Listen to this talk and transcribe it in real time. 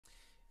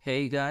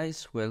Hey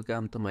guys,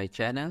 welcome to my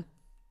channel.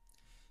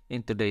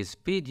 In today's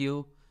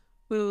video,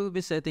 we will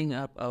be setting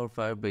up our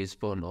Firebase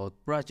Phone Auth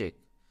project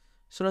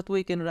so that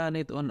we can run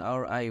it on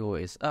our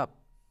iOS app.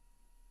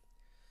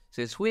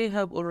 Since we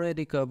have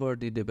already covered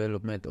the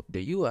development of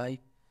the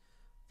UI,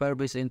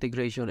 Firebase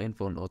integration and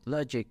Phone Auth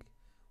logic,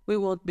 we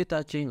won't be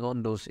touching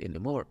on those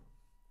anymore.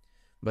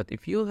 But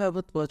if you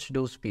haven't watched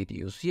those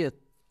videos yet,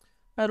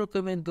 I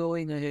recommend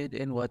going ahead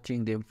and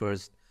watching them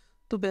first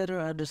to better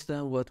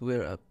understand what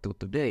we're up to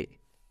today.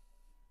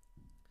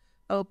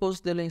 I'll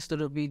post the links to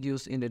the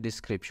videos in the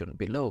description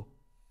below.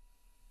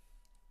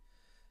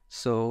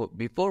 So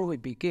before we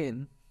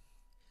begin,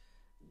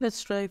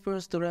 let's try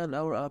first to run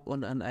our app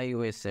on an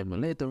iOS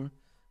emulator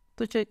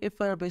to check if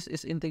Firebase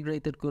is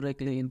integrated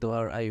correctly into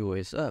our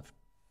iOS app.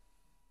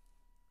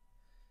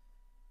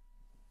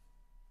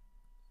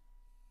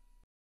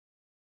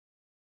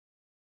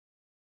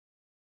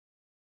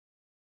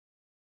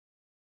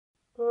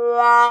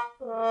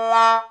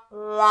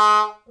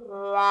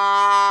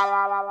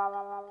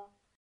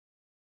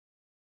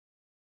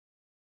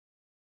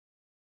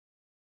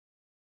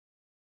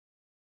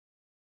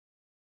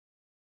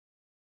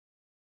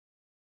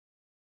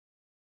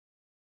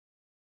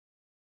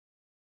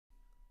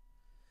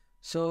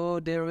 So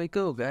there we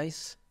go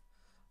guys.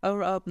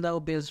 Our app now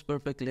builds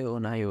perfectly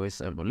on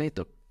iOS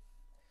emulator.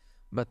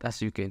 But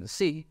as you can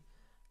see,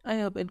 I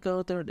have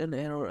encountered an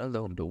error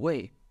along the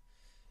way.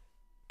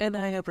 And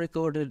I have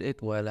recorded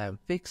it while I'm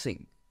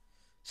fixing.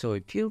 So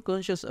if you're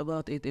conscious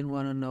about it and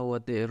want to know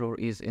what the error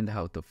is and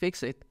how to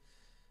fix it,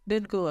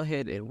 then go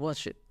ahead and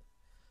watch it.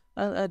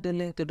 I'll add the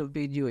link to the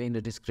video in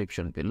the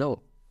description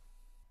below.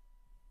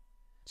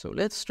 So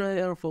let's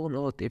try our phone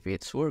auth if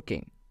it's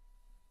working.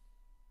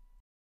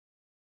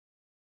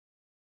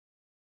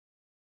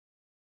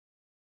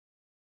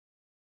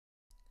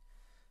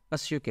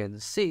 As you can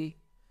see,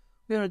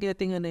 we are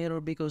getting an error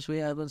because we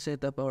haven't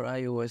set up our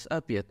iOS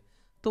app yet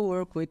to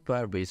work with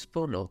Firebase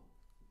Phone Auth.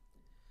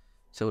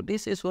 So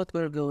this is what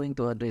we're going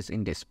to address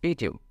in this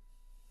video.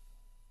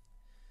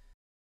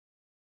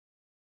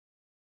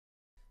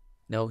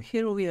 Now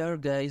here we are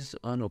guys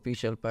on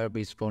official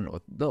Firebase Phone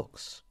Auth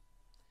docs.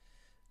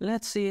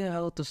 Let's see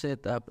how to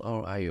set up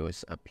our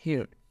iOS app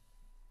here.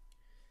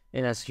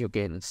 And as you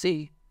can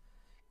see,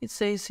 it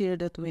says here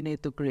that we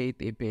need to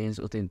create a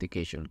Phone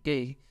Authentication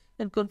key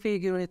and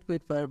configure it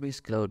with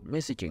Firebase Cloud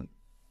Messaging.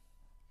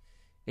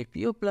 If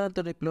you plan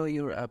to deploy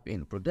your app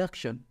in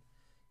production,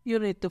 you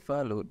need to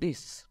follow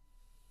this.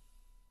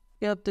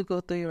 You have to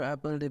go to your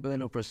Apple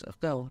developer's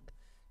account,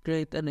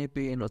 create an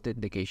VPN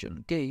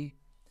authentication key,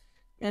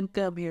 and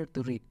come here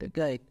to read the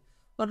guide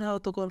on how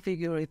to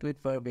configure it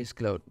with Firebase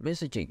Cloud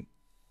Messaging.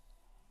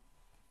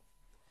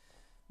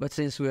 But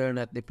since we are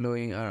not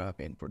deploying our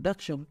app in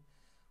production,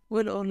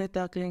 we're only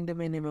tackling the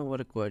minimum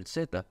required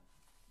setup.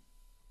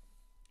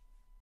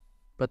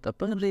 But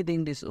upon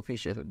reading these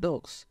official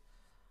docs,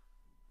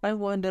 I'm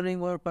wondering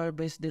why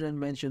Firebase didn't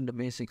mention the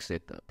basic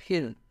setup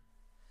here.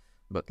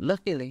 But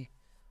luckily,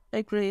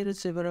 I created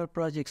several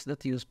projects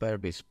that use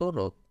Firebase Phone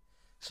Auth,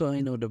 so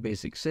I know the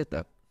basic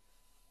setup.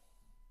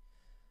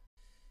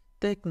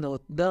 Take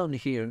note down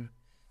here,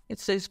 it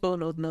says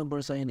Phone Auth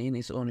number sign-in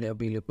is only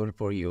available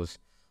for use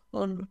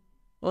on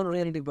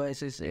real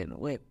devices and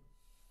web.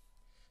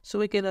 So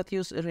we cannot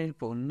use a real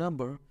phone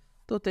number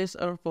to test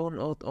our Phone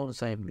Auth on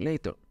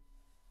simulator.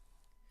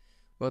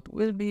 What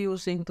we'll be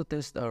using to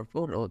test our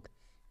Phone Auth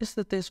is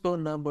the test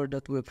phone number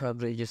that we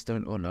have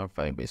registered on our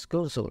Firebase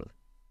console.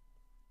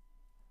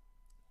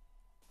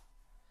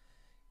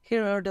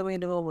 Here are the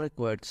minimum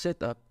required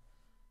setup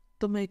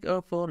to make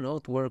our Phone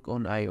Auth work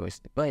on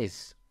iOS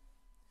device.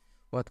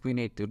 What we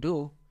need to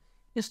do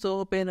is to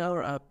open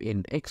our app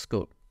in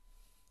Xcode.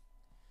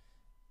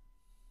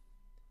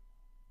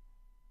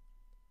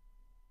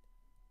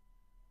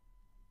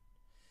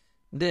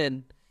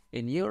 Then,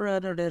 in your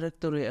other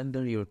directory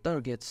under your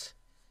targets,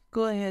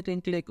 go ahead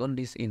and click on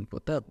this info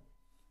tab.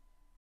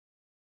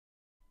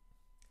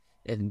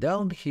 And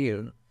down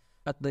here,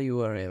 at the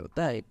URL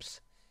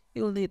types,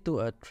 you'll need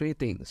to add three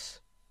things.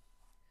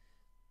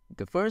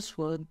 The first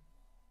one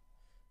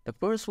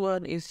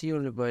is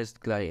your revised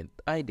client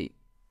ID,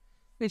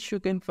 which you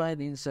can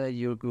find inside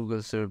your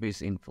Google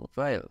Service info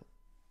file.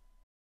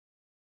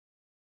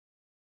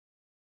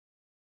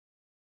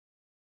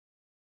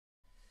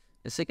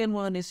 The second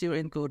one is your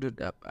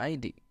encoded app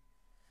ID,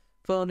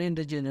 found in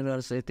the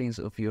general settings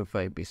of your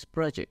Firebase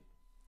project.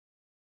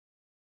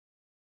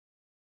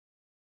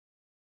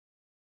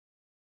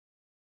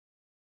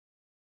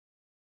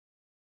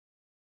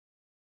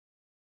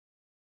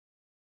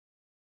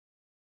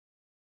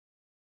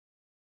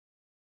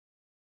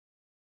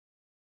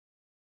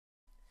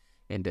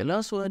 And the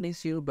last one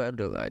is your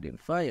bundle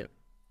identifier,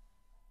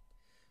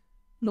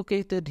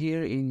 located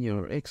here in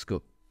your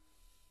Xcode.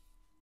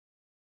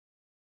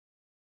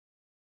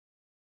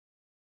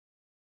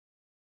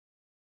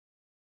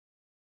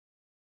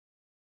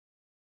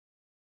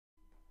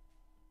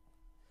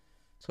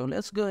 So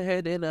let's go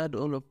ahead and add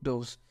all of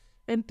those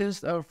and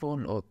test our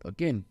phone auth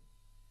again.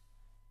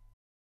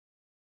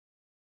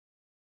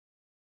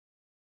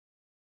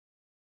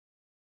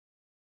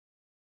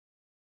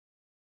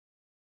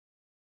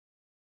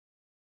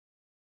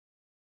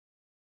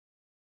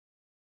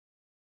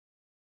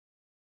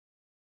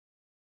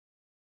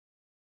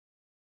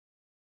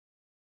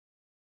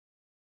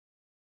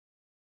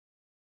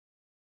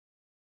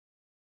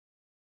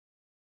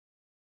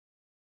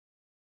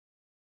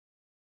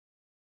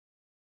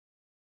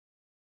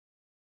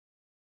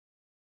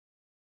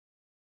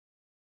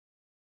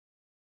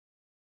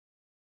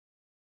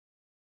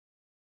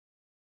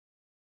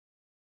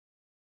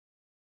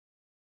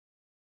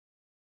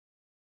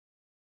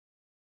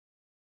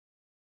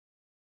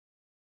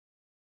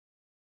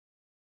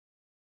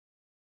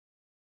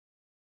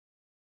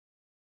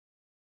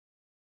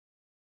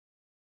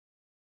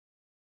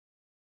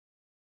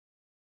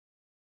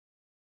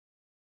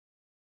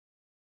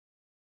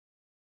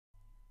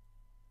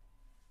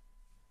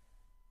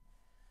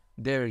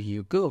 There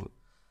you go.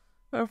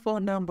 Our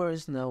phone number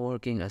is now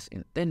working as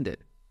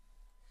intended.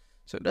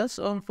 So that's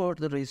all for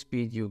today's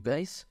video,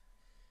 guys.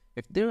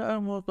 If there are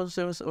more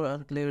concerns or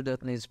unclear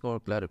that needs more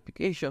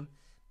clarification,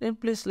 then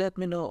please let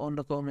me know on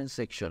the comment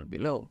section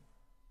below.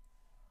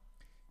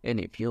 And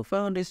if you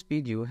found this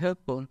video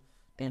helpful,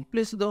 then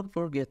please don't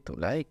forget to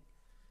like,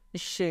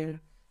 share,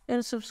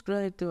 and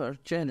subscribe to our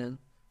channel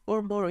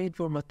for more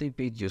informative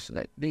videos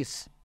like this.